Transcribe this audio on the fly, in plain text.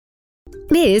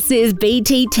This is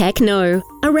BT Techno,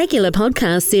 a regular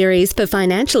podcast series for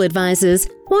financial advisors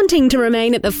wanting to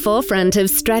remain at the forefront of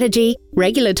strategy,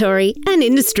 regulatory, and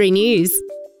industry news.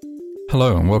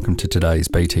 Hello and welcome to today's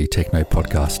BT Techno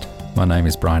podcast. My name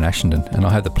is Brian Ashenden and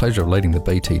I have the pleasure of leading the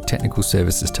BT Technical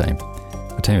Services team,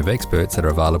 a team of experts that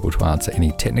are available to answer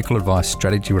any technical advice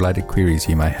strategy-related queries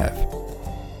you may have.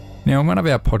 Now, in one of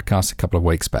our podcasts a couple of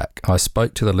weeks back, I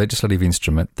spoke to the legislative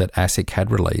instrument that ASIC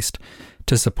had released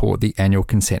to support the annual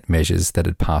consent measures that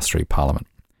had passed through Parliament.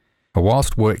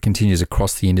 Whilst work continues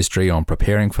across the industry on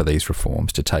preparing for these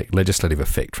reforms to take legislative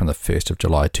effect from the 1st of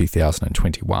July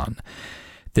 2021,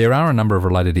 there are a number of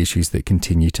related issues that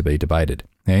continue to be debated.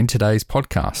 Now, in today's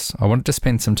podcast, I wanted to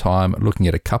spend some time looking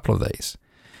at a couple of these.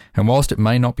 And whilst it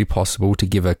may not be possible to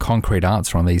give a concrete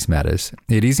answer on these matters,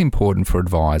 it is important for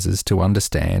advisors to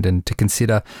understand and to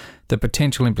consider the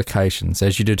potential implications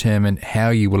as you determine how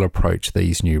you will approach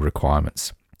these new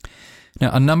requirements.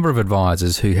 Now, a number of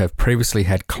advisors who have previously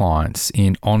had clients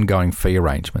in ongoing fee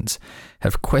arrangements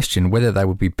have questioned whether they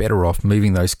would be better off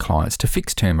moving those clients to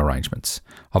fixed term arrangements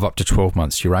of up to 12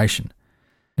 months duration.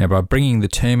 Now, by bringing the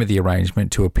term of the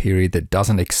arrangement to a period that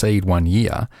doesn't exceed 1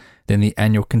 year, then the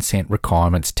annual consent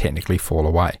requirements technically fall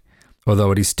away.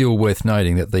 Although it is still worth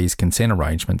noting that these consent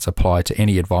arrangements apply to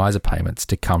any advisor payments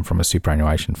to come from a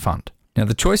superannuation fund. Now,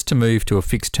 the choice to move to a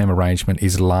fixed term arrangement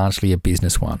is largely a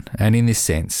business one, and in this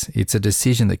sense, it's a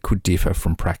decision that could differ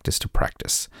from practice to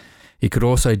practice. It could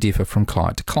also differ from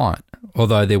client to client,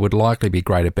 although there would likely be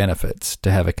greater benefits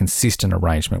to have a consistent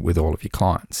arrangement with all of your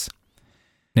clients.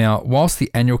 Now, whilst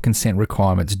the annual consent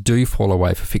requirements do fall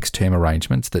away for fixed term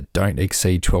arrangements that don't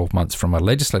exceed 12 months from a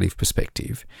legislative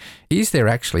perspective, is there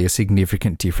actually a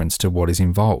significant difference to what is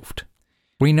involved?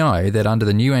 We know that under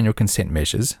the new annual consent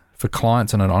measures, for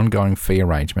clients on an ongoing fee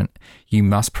arrangement, you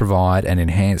must provide an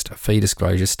enhanced fee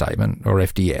disclosure statement, or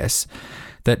FDS,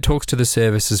 that talks to the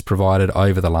services provided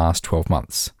over the last 12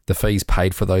 months, the fees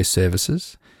paid for those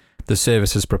services, the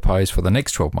services proposed for the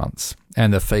next 12 months,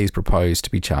 and the fees proposed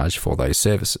to be charged for those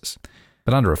services.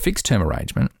 But under a fixed term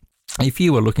arrangement, if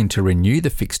you were looking to renew the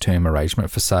fixed term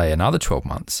arrangement for, say, another 12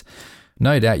 months,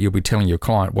 no doubt you'll be telling your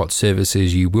client what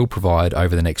services you will provide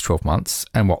over the next 12 months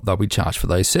and what they'll be charged for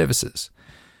those services.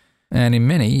 And in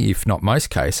many, if not most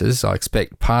cases, I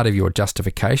expect part of your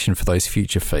justification for those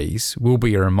future fees will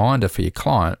be a reminder for your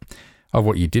client of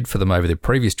what you did for them over the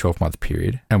previous 12-month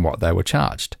period and what they were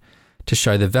charged, to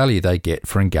show the value they get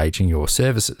for engaging your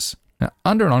services. Now,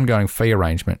 under an ongoing fee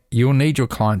arrangement, you'll need your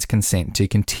client's consent to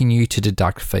continue to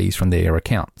deduct fees from their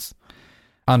accounts.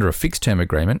 Under a fixed term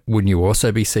agreement, wouldn't you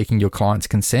also be seeking your client's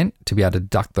consent to be able to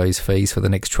deduct those fees for the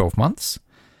next 12 months?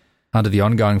 Under the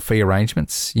ongoing fee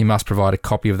arrangements, you must provide a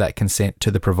copy of that consent to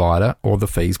the provider or the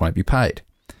fees won't be paid.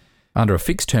 Under a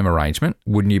fixed term arrangement,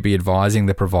 wouldn't you be advising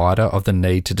the provider of the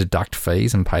need to deduct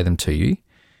fees and pay them to you?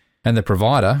 And the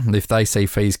provider, if they see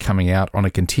fees coming out on a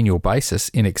continual basis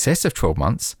in excess of 12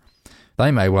 months,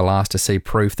 they may well ask to see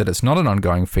proof that it's not an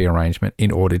ongoing fee arrangement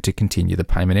in order to continue the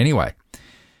payment anyway.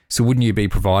 So wouldn't you be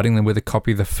providing them with a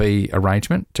copy of the fee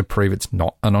arrangement to prove it's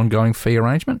not an ongoing fee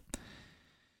arrangement?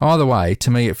 Either way,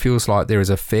 to me it feels like there is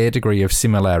a fair degree of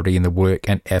similarity in the work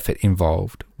and effort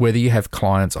involved, whether you have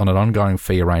clients on an ongoing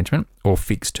fee arrangement or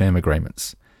fixed term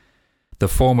agreements. The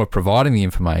form of providing the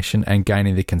information and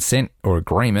gaining the consent or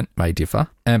agreement may differ,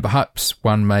 and perhaps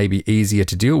one may be easier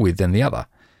to deal with than the other.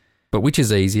 But which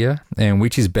is easier and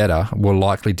which is better will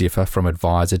likely differ from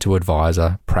advisor to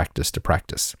advisor, practice to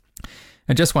practice.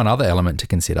 And just one other element to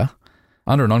consider.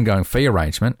 Under an ongoing fee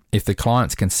arrangement, if the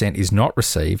client's consent is not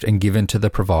received and given to the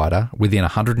provider within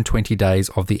 120 days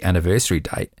of the anniversary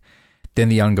date, then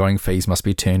the ongoing fees must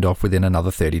be turned off within another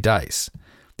 30 days.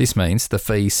 This means the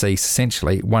fees cease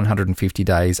essentially 150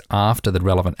 days after the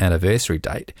relevant anniversary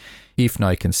date if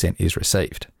no consent is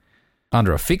received.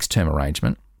 Under a fixed term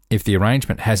arrangement, if the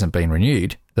arrangement hasn't been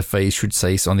renewed, the fees should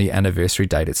cease on the anniversary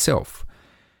date itself,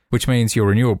 which means your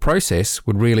renewal process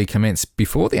would really commence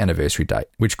before the anniversary date,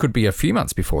 which could be a few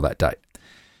months before that date.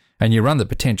 And you run the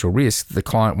potential risk that the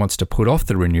client wants to put off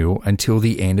the renewal until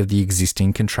the end of the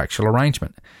existing contractual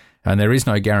arrangement, and there is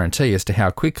no guarantee as to how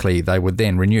quickly they would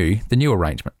then renew the new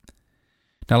arrangement.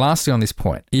 Now, lastly on this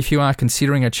point, if you are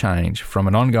considering a change from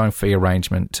an ongoing fee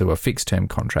arrangement to a fixed term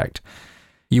contract,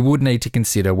 you would need to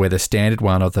consider whether Standard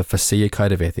 1 of the FASEA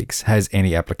Code of Ethics has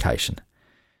any application.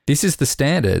 This is the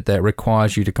standard that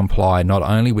requires you to comply not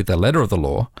only with the letter of the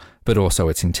law, but also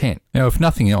its intent. Now, if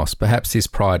nothing else, perhaps this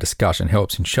prior discussion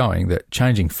helps in showing that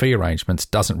changing fee arrangements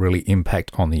doesn't really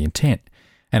impact on the intent,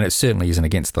 and it certainly isn't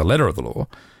against the letter of the law,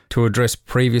 to address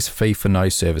previous fee for no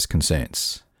service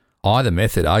concerns. Either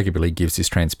method arguably gives this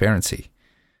transparency.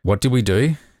 What did we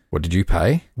do? What did you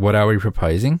pay? What are we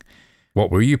proposing? What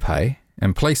will you pay?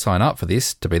 And please sign up for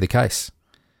this to be the case.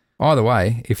 Either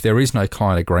way, if there is no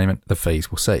client agreement, the fees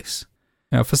will cease.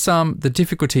 Now, for some, the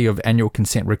difficulty of annual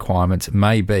consent requirements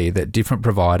may be that different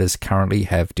providers currently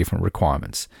have different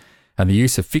requirements, and the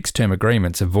use of fixed-term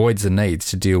agreements avoids the needs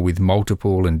to deal with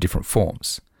multiple and different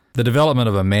forms. The development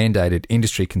of a mandated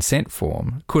industry consent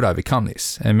form could overcome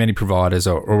this, and many providers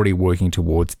are already working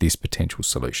towards this potential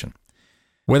solution.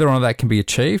 Whether or not that can be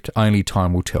achieved, only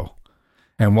time will tell.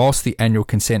 And whilst the annual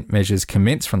consent measures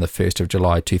commence from the 1st of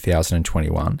July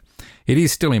 2021, it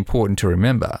is still important to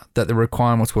remember that the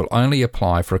requirements will only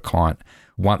apply for a client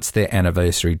once their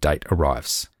anniversary date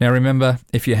arrives. Now remember,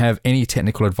 if you have any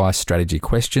technical advice strategy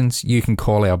questions, you can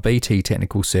call our BT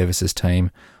Technical Services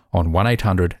team on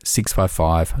 1800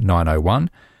 655 901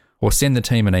 or send the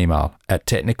team an email at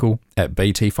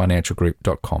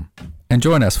technical@btfinancialgroup.com. And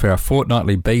join us for our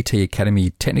fortnightly BT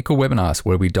Academy technical webinars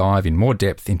where we dive in more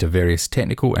depth into various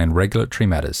technical and regulatory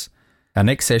matters. Our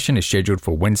next session is scheduled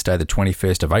for Wednesday the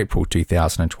 21st of April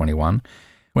 2021,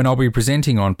 when I'll be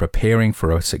presenting on preparing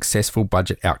for a successful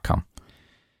budget outcome.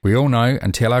 We all know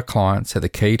and tell our clients that the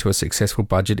key to a successful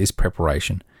budget is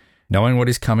preparation, knowing what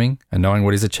is coming and knowing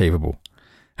what is achievable.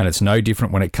 And it's no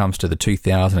different when it comes to the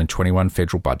 2021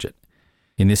 federal budget.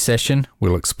 In this session,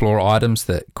 we'll explore items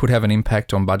that could have an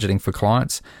impact on budgeting for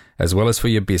clients, as well as for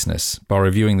your business, by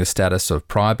reviewing the status of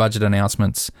prior budget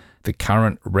announcements, the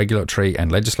current regulatory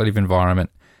and legislative environment,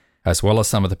 as well as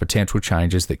some of the potential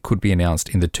changes that could be announced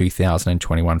in the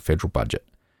 2021 federal budget.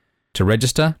 To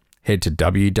register, head to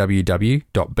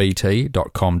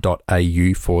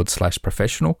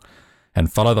www.bt.com.au/professional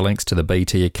and follow the links to the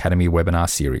BT Academy webinar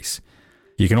series.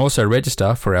 You can also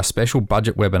register for our special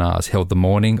budget webinars held the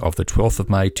morning of the 12th of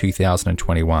May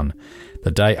 2021,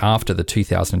 the day after the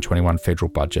 2021 federal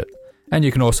budget. And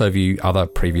you can also view other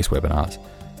previous webinars.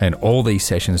 And all these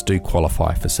sessions do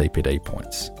qualify for CPD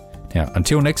points. Now,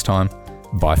 until next time,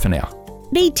 bye for now.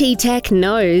 BT Tech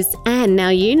knows, and now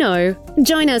you know.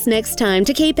 Join us next time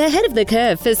to keep ahead of the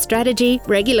curve for strategy,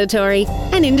 regulatory,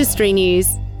 and industry news.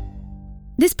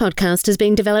 This podcast has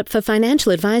been developed for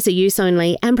financial advisor use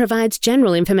only and provides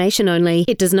general information only.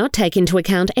 It does not take into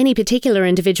account any particular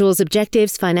individual's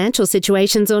objectives, financial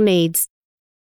situations, or needs.